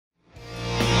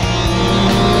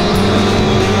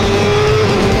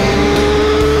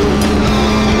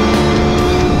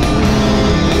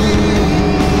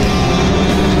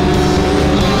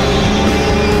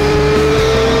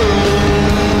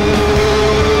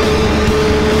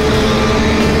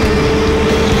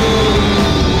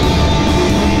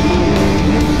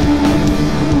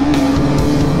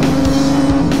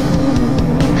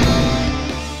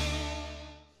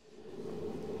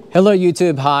Hello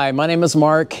YouTube, hi, my name is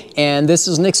Mark and this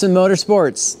is Nixon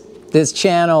Motorsports. This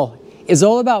channel is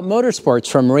all about motorsports,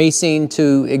 from racing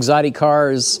to exotic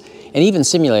cars and even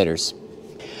simulators.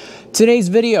 Today's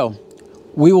video,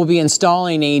 we will be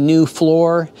installing a new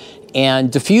floor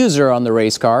and diffuser on the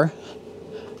race car.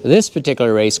 This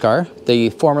particular race car,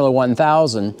 the Formula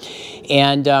 1000,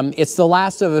 and it's the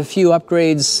last of a few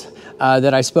upgrades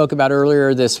that I spoke about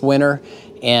earlier this winter,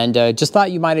 and just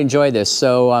thought you might enjoy this.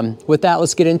 So with that,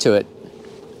 let's get into it.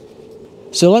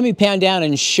 So let me pan down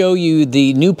and show you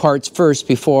the new parts first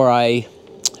before I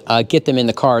get them in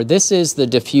the car. This is the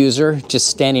diffuser, just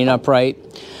standing upright.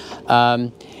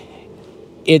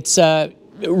 It's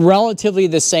relatively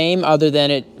the same, other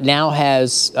than it now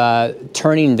has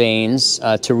turning vanes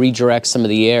to redirect some of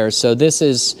the air. So this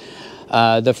is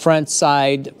the front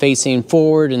side facing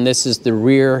forward, and this is the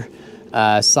rear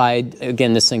side.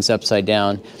 Again, this thing's upside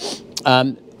down.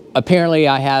 Apparently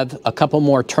I have a couple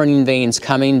more turning vanes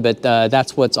coming, but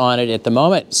that's what's on it at the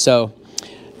moment. So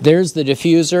there's the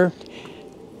diffuser.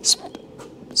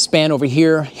 Span over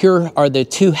here. Here are the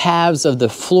two halves of the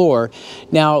floor.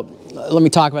 Now, let me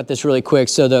talk about this really quick.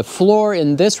 So the floor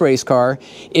in this race car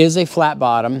is a flat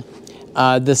bottom.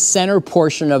 The center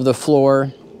portion of the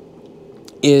floor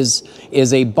is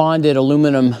a bonded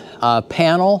aluminum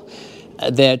panel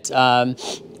that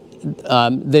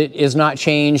that is not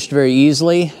changed very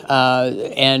easily,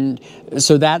 and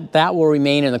so that will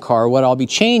remain in the car. What I'll be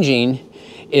changing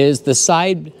is the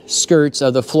side skirts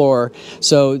of the floor.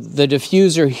 So the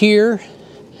diffuser here,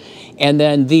 and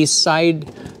then these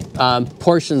side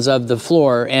portions of the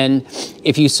floor. And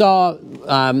if you saw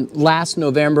last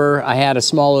November, I had a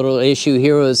small little issue.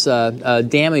 Here was a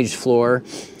damaged floor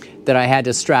that I had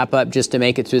to strap up just to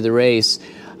make it through the race.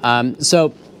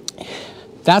 So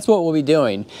that's what we'll be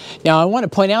doing. Now I want to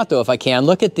point out, though, if I can,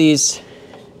 look at these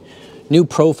new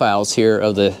profiles here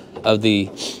of the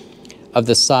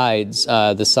sides,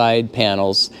 the side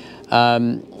panels.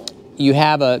 You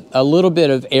have a little bit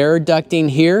of air ducting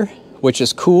here, which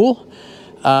is cool.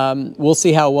 We'll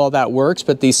see how well that works,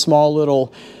 but these small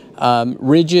little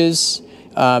ridges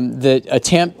that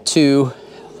attempt to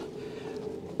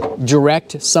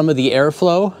direct some of the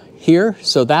airflow here,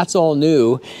 so that's all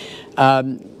new.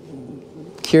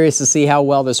 Curious to see how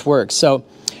well this works. So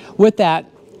with that,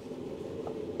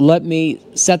 let me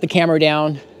set the camera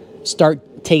down,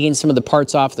 start taking some of the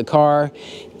parts off the car,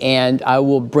 and I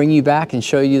will bring you back and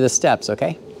show you the steps,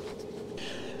 okay?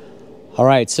 All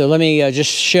right, so let me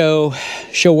just show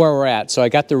where we're at. So I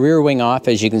got the rear wing off,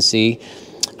 as you can see.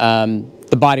 The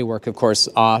bodywork, of course,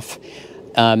 off.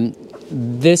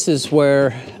 This is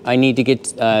where I need to get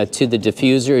to the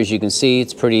diffuser. As you can see,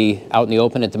 it's pretty out in the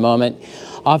open at the moment.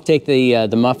 I'll take the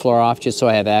muffler off just so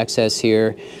I have access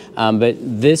here. But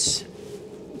this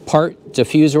part,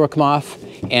 diffuser, will come off,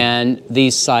 and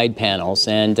these side panels.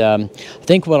 And I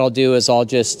think what I'll do is I'll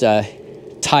just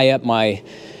tie up my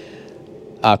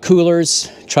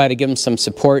coolers, try to give them some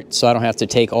support so I don't have to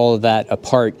take all of that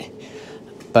apart.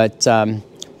 But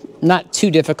not too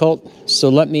difficult. So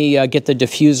let me get the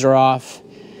diffuser off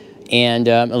and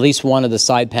at least one of the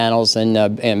side panels,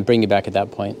 and bring you back at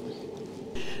that point.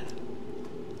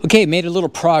 Okay, made a little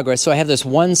progress. So I have this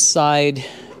one side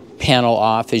panel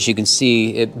off. As you can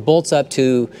see, it bolts up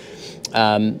to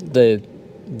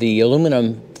the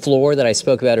aluminum floor that I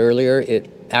spoke about earlier.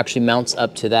 It actually mounts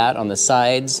up to that on the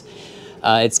sides.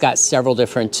 It's got several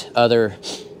different other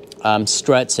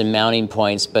struts and mounting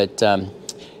points, but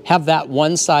have that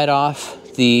one side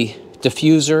off. The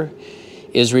diffuser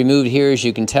is removed here, as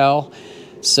you can tell.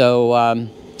 So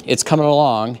it's coming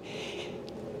along.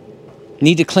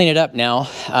 Need to clean it up now.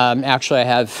 Actually, I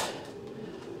have,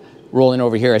 rolling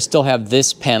over here, I still have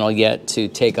this panel yet to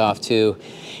take off too.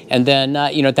 And then,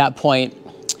 you know, at that point,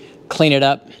 clean it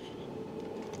up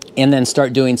and then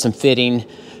start doing some fitting,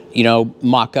 you know,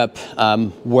 mock up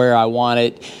where I want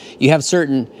it. You have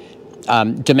certain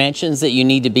dimensions that you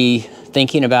need to be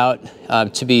thinking about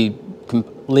to be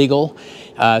legal.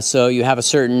 So you have a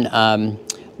certain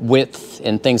width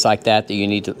and things like that that you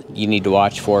need to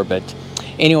watch for. But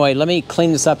anyway, let me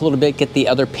clean this up a little bit, get the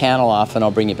other panel off, and I'll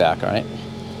bring you back, all right?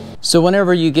 So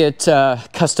whenever you get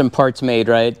custom parts made,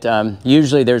 right,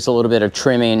 usually there's a little bit of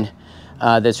trimming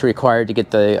that's required to get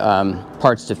the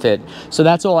parts to fit. So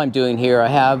that's all I'm doing here. I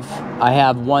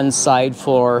have one side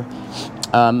floor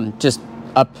just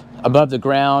up above the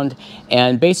ground,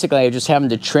 and basically I just having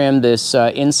to trim this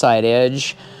inside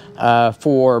edge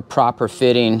for proper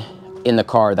fitting in the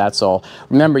car, that's all.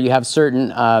 Remember, you have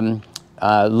certain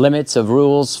limits of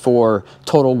rules for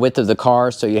total width of the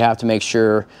car, so you have to make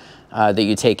sure that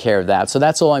you take care of that. So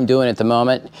that's all I'm doing at the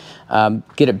moment.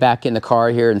 Get it back in the car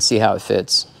here and see how it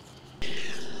fits.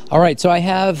 All right, so I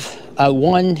have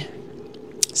one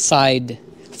side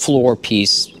floor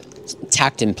piece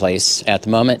tacked in place at the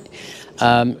moment.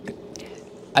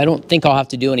 I don't think I'll have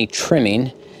to do any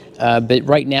trimming, but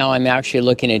right now I'm actually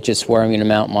looking at just where I'm going to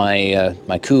mount my,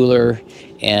 my cooler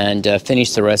and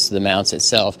finish the rest of the mounts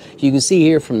itself. You can see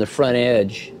here from the front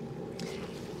edge,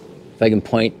 if I can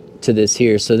point to this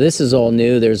here. So this is all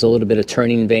new. There's a little bit of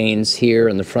turning vanes here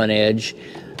on the front edge,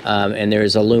 and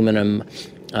there's aluminum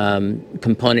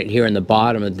component here in the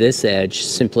bottom of this edge,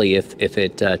 simply if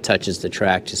it touches the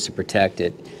track, just to protect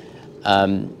it.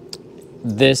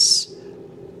 This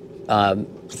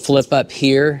flip up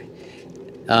here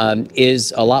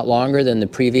is a lot longer than the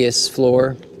previous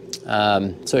floor,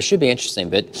 so it should be interesting.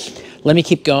 But let me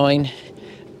keep going,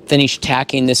 finish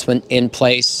tacking this one in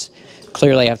place.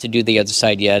 Clearly I have to do the other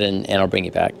side yet, and I'll bring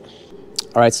you back.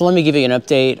 All right, so let me give you an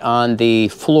update on the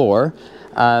floor.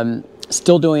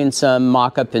 Still doing some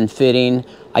mock-up and fitting.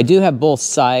 I do have both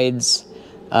sides,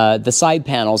 the side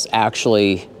panels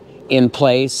actually in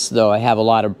place, though I have a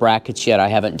lot of brackets yet I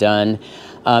haven't done.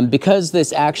 Because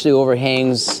this actually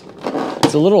overhangs,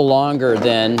 it's a little longer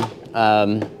than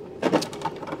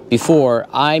before,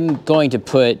 I'm going to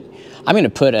put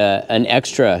an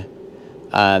extra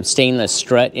stainless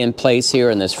strut in place here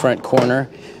in this front corner.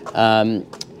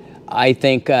 I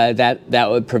think that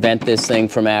would prevent this thing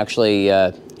from actually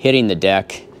hitting the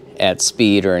deck at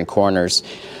speed or in corners.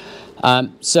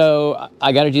 So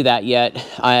I got to do that yet.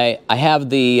 I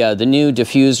have the new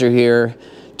diffuser here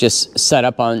just set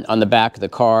up on the back of the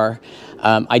car.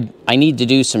 I need to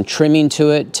do some trimming to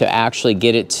it to actually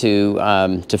get it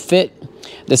to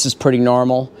fit. This is pretty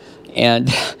normal,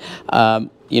 and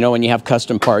you know, when you have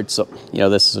custom parts, you know,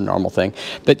 this is a normal thing.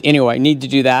 But anyway, I need to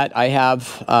do that. I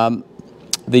have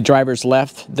the driver's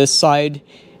left this side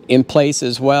in place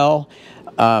as well.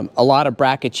 A lot of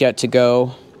brackets yet to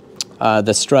go.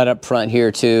 The strut up front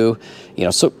here too. You know,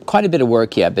 so quite a bit of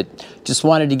work yet, but just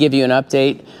wanted to give you an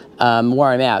update where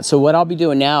I'm at. So what I'll be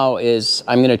doing now is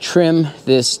I'm going to trim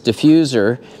this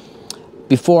diffuser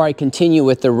before I continue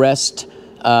with the rest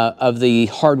of the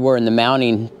hardware and the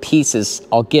mounting pieces.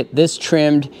 I'll get this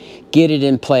trimmed, get it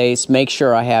in place, make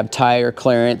sure I have tire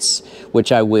clearance,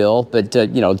 which I will, but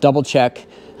you know, double check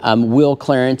wheel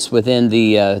clearance within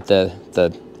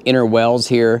the inner wells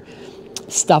here,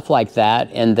 stuff like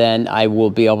that, and then I will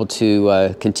be able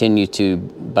to continue to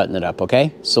button it up,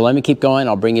 okay? So let me keep going,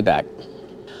 I'll bring you back.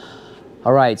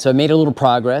 All right, so I made a little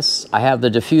progress. I have the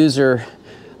diffuser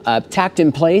tacked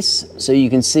in place, so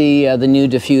you can see the new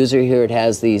diffuser here. It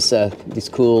has these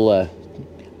cool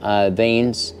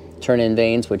vanes, turn-in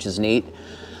vanes, which is neat.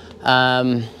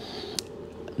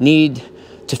 Need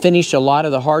to finish a lot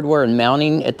of the hardware and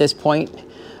mounting at this point,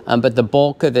 but the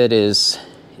bulk of it is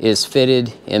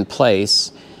fitted in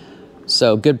place,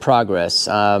 so good progress.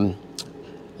 Let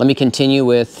me continue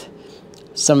with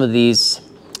some of these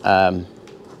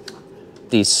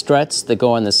struts that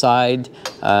go on the side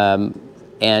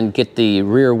and get the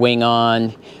rear wing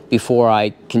on before I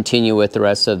continue with the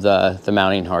rest of the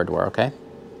mounting hardware, okay?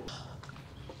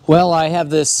 Well, I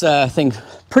have this thing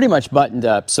pretty much buttoned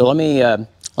up, so let me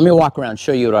walk around and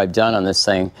show you what I've done on this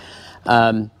thing.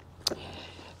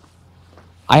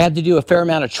 I had to do a fair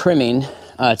amount of trimming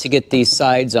to get these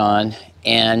sides on,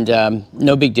 and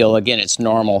no big deal. Again, it's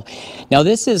normal. Now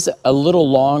this is a little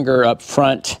longer up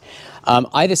front.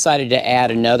 I decided to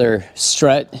add another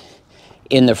strut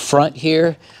in the front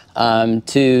here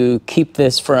to keep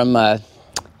this from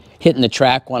hitting the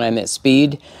track when I'm at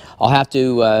speed. I'll have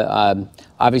to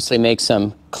obviously make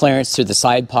some clearance through the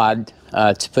side pod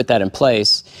to put that in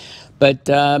place. But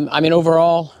I mean,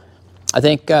 overall, I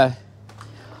think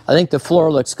the floor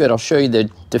looks good. I'll show you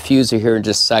the diffuser here in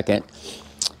just a second.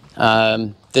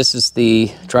 This is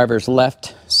the driver's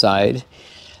left side.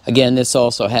 Again, this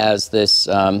also has this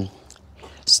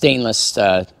stainless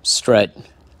strut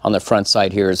on the front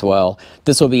side here as well.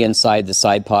 This will be inside the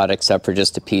side pod except for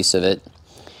just a piece of it.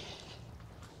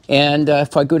 And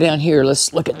if I go down here,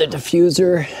 let's look at the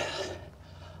diffuser.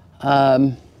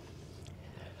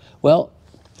 Well,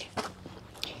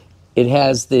 it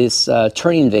has this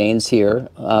turning vanes here,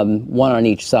 one on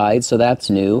each side, so that's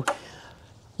new.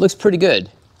 Looks pretty good.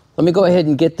 Let me go ahead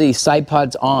and get the side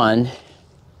pods on.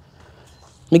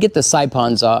 Let me get the side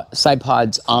pods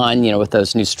on, you know, with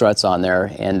those new struts on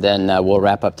there, and then we'll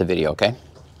wrap up the video, okay?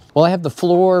 Well, I have the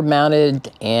floor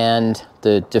mounted and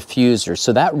the diffuser,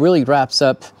 so that really wraps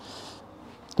up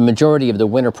the majority of the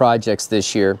winter projects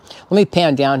this year. Let me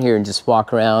pan down here and just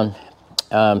walk around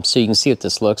so you can see what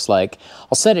this looks like.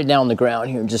 I'll set it down on the ground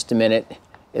here in just a minute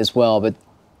as well, but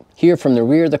here from the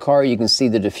rear of the car you can see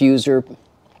the diffuser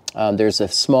There's a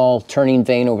small turning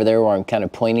vane over there where I'm kind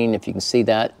of pointing, if you can see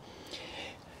that.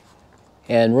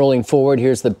 And rolling forward,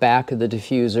 here's the back of the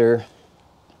diffuser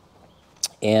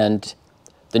and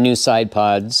the new side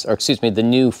pods, or excuse me, the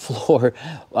new floor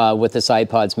with the side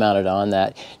pods mounted on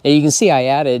that. Now you can see I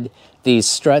added these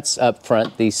struts up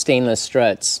front, these stainless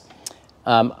struts.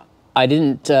 I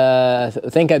didn't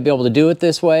think I'd be able to do it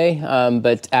this way,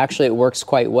 but actually it works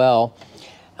quite well.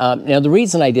 Now the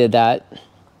reason I did that,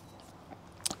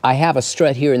 I have a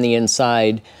strut here in the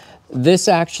inside. This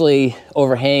actually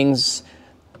overhangs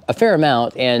a fair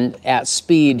amount, and at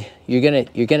speed, you're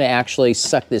gonna actually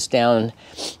suck this down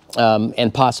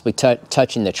and possibly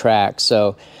touching the track.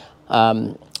 So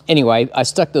anyway, I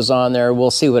stuck those on there.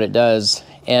 We'll see what it does.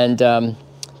 And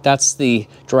that's the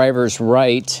driver's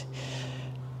right.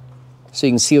 So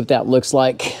you can see what that looks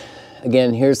like.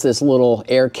 Again, here's this little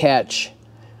air catch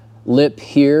lip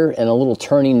here and a little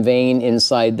turning vane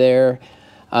inside there.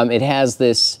 It has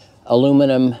this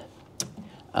aluminum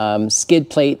skid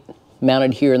plate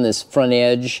mounted here in this front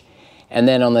edge. And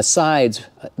then on the sides,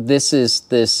 this is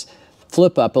this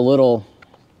flip up, a little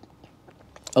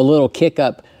kick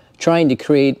up, trying to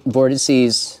create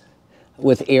vortices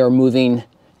with air moving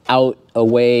out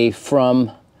away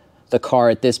from the car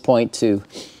at this point to,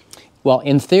 well,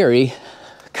 in theory,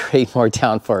 create more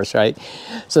downforce, right?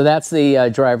 So that's the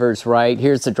driver's right.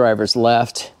 Here's the driver's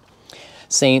left.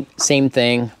 Same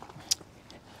thing.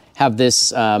 Have this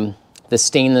the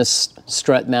stainless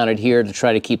strut mounted here to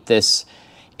try to keep this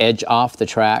edge off the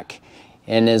track.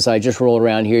 And as I just roll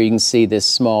around here, you can see this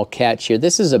small catch here.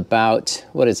 This is about,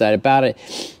 what is that? About an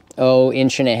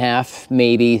inch and a half,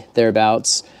 maybe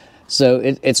thereabouts. So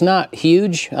it's not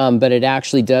huge, but it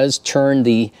actually does turn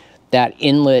that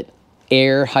inlet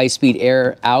air, high-speed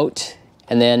air out,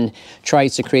 and then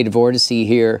tries to create a vortice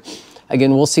here.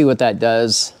 Again, we'll see what that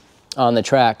does on the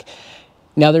track.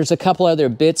 Now, there's a couple other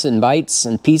bits and bytes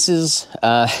and pieces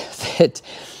that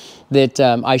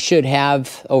I should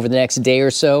have over the next day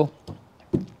or so.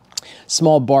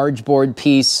 Small barge board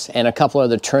piece and a couple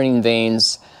other turning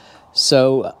vanes.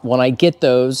 So when I get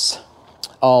those,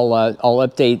 I'll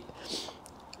update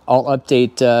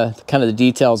kind of the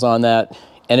details on that,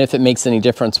 and if it makes any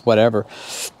difference, whatever.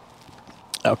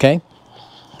 Okay.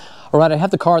 All right, I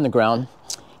have the car on the ground,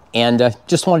 and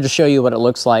just wanted to show you what it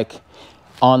looks like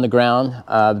on the ground,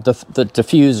 the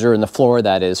diffuser and the floor,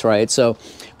 that is, right? So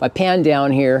if I pan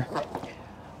down here,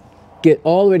 get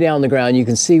all the way down the ground, you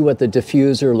can see what the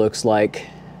diffuser looks like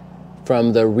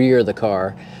from the rear of the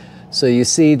car. So you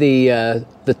see the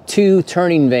two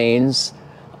turning vanes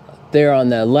there on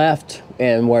the left,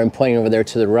 and where I'm pointing over there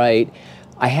to the right.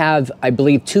 I have, I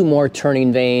believe, 2 more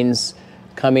turning vanes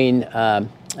coming, I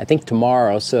think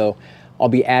tomorrow, so I'll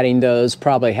be adding those.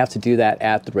 Probably have to do that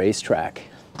at the racetrack.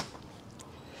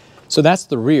 So that's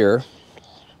the rear.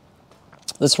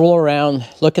 Let's roll around,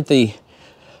 look at the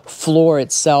floor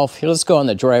itself. Here, let's go on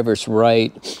the driver's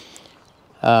right,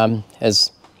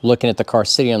 as looking at the car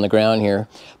sitting on the ground here.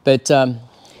 But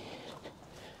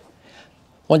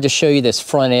wanted to show you this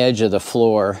front edge of the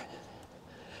floor.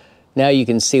 Now you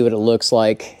can see what it looks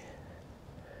like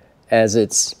as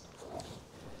it's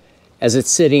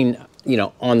sitting, you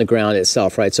know, on the ground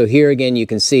itself, right? So here again, you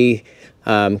can see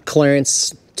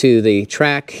clearance to the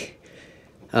track,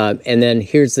 and then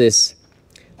here's this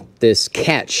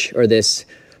catch, or this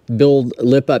build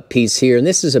lip up piece here, and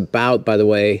this is about, by the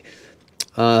way,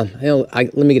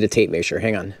 let me get a tape measure.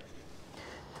 Hang on.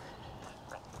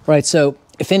 Right. So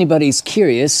if anybody's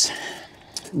curious,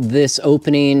 this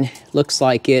opening looks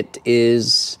like it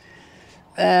is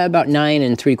about 9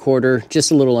 3/4,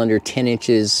 just a little under 10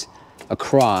 inches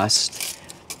across,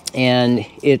 and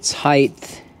its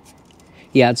height,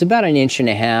 yeah, it's about 1.5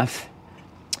 inches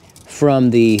from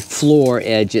the floor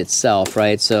edge itself,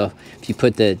 right? So if you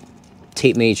put the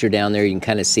tape measure down there, you can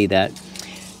kind of see that.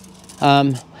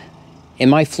 In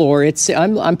my floor,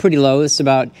 I'm pretty low. It's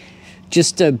about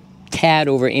just a tad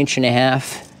over 1.5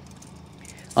 inches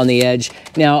on the edge.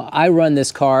 Now, I run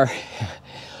this car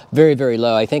very, very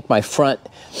low. I think my front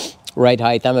right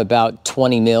height, I'm about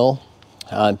 20 mil,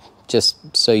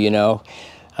 just so you know.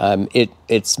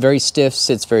 It's very stiff,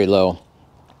 sits very low.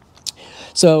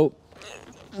 So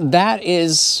that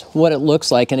is what it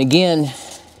looks like. And again,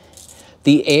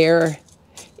 the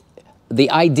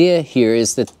idea here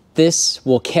is that this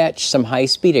will catch some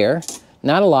high-speed air,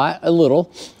 not a lot, a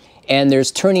little, and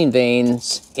there's turning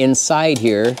vanes inside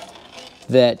here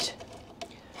that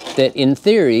in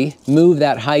theory move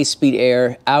that high-speed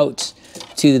air out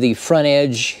to the front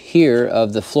edge here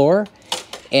of the floor,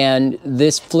 and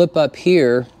this flip up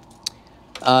here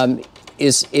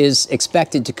is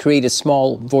expected to create a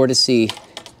small vortice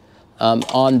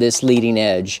on this leading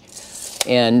edge.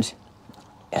 And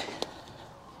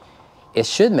it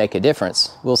should make a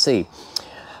difference. We'll see.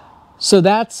 So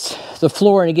that's the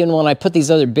floor. And again, when I put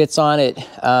these other bits on it,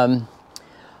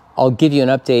 I'll give you an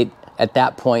update at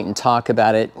that point and talk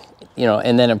about it, you know,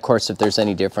 and then of course if there's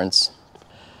any difference.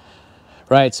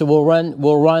 Right, so we'll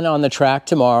run on the track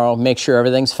tomorrow, make sure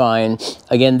everything's fine.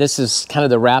 Again, this is kind of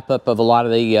the wrap up of a lot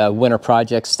of the winter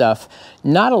project stuff.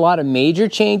 Not a lot of major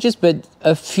changes, but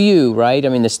a few, right? I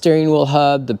mean, the steering wheel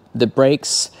hub, the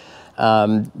brakes,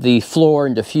 the floor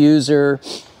and diffuser,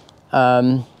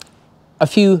 a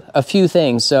few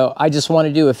things. So I just want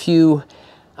to do a few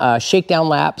shakedown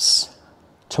laps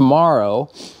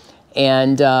tomorrow,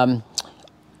 and I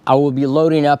will be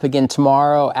loading up again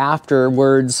tomorrow.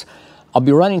 Afterwards, I'll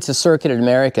be running to Circuit of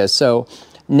America. So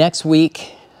next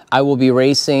week, I will be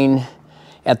racing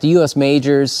at the U.S.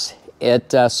 Majors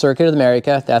at Circuit of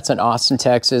America. That's in Austin,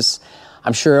 Texas.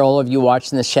 I'm sure all of you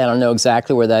watching this channel know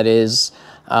exactly where that is.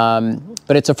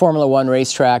 But it's a Formula One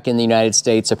racetrack in the United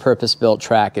States, a purpose-built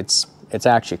track. It's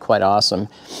actually quite awesome.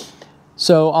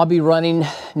 So I'll be running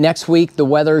next week. The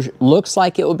weather looks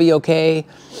like it will be okay,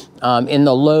 in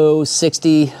the low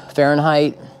 60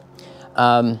 Fahrenheit.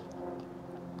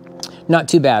 Not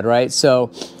too bad, right?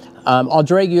 So I'll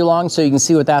drag you along so you can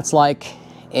see what that's like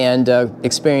and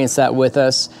experience that with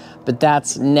us. But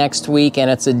that's next week, and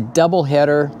it's a double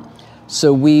header.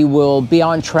 So we will be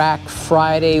on track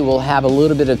Friday. We'll have a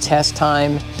little bit of test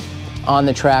time on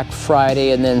the track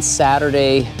Friday, and then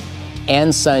Saturday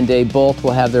and Sunday both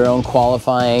will have their own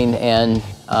qualifying and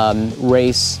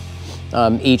race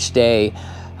each day.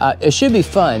 It should be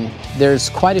fun. There's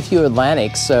quite a few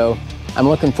Atlantics, so I'm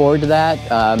looking forward to that.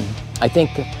 I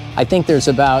think there's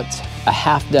about a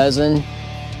half dozen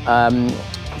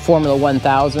Formula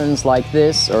 1000s like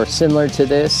this or similar to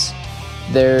this.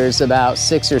 There's about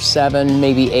 6 or 7,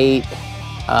 maybe 8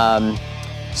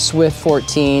 Swift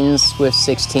 14s, Swift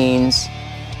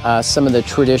 16s, some of the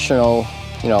traditional,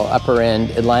 you know, upper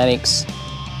end Atlantics,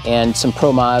 and some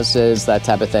Pro Mazdas, that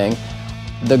type of thing.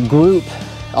 The group,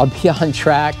 I'll be on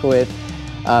track with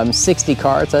 60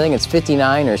 cars. I think it's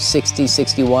 59 or 60,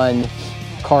 61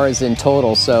 cars in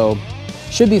total, so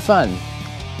should be fun.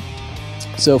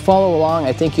 So follow along.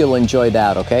 I think you'll enjoy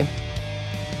that, okay?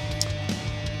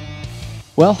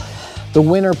 Well, the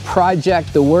winter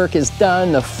project, the work is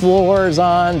done, the floor is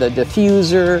on, the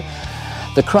diffuser,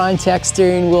 the Crontec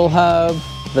steering wheel hub,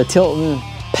 the Tilton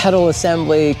pedal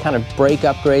assembly, kind of brake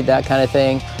upgrade, that kind of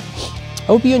thing.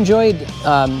 Hope you enjoyed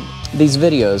these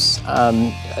videos.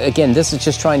 Again, this is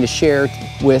just trying to share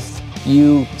with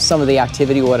you some of the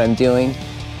activity, what I'm doing.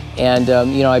 And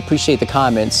you know, I appreciate the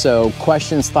comments. So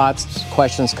questions, thoughts,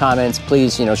 questions, comments,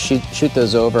 please, you know, shoot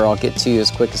those over. I'll get to you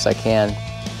as quick as I can.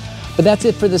 But that's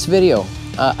it for this video.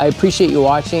 I appreciate you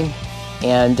watching.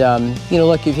 And you know,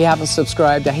 look, if you haven't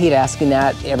subscribed, I hate asking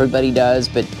that, everybody does,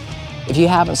 but if you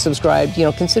haven't subscribed, you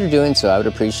know, consider doing so. I would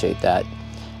appreciate that.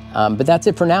 But that's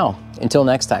it for now. Until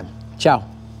next time. Ciao.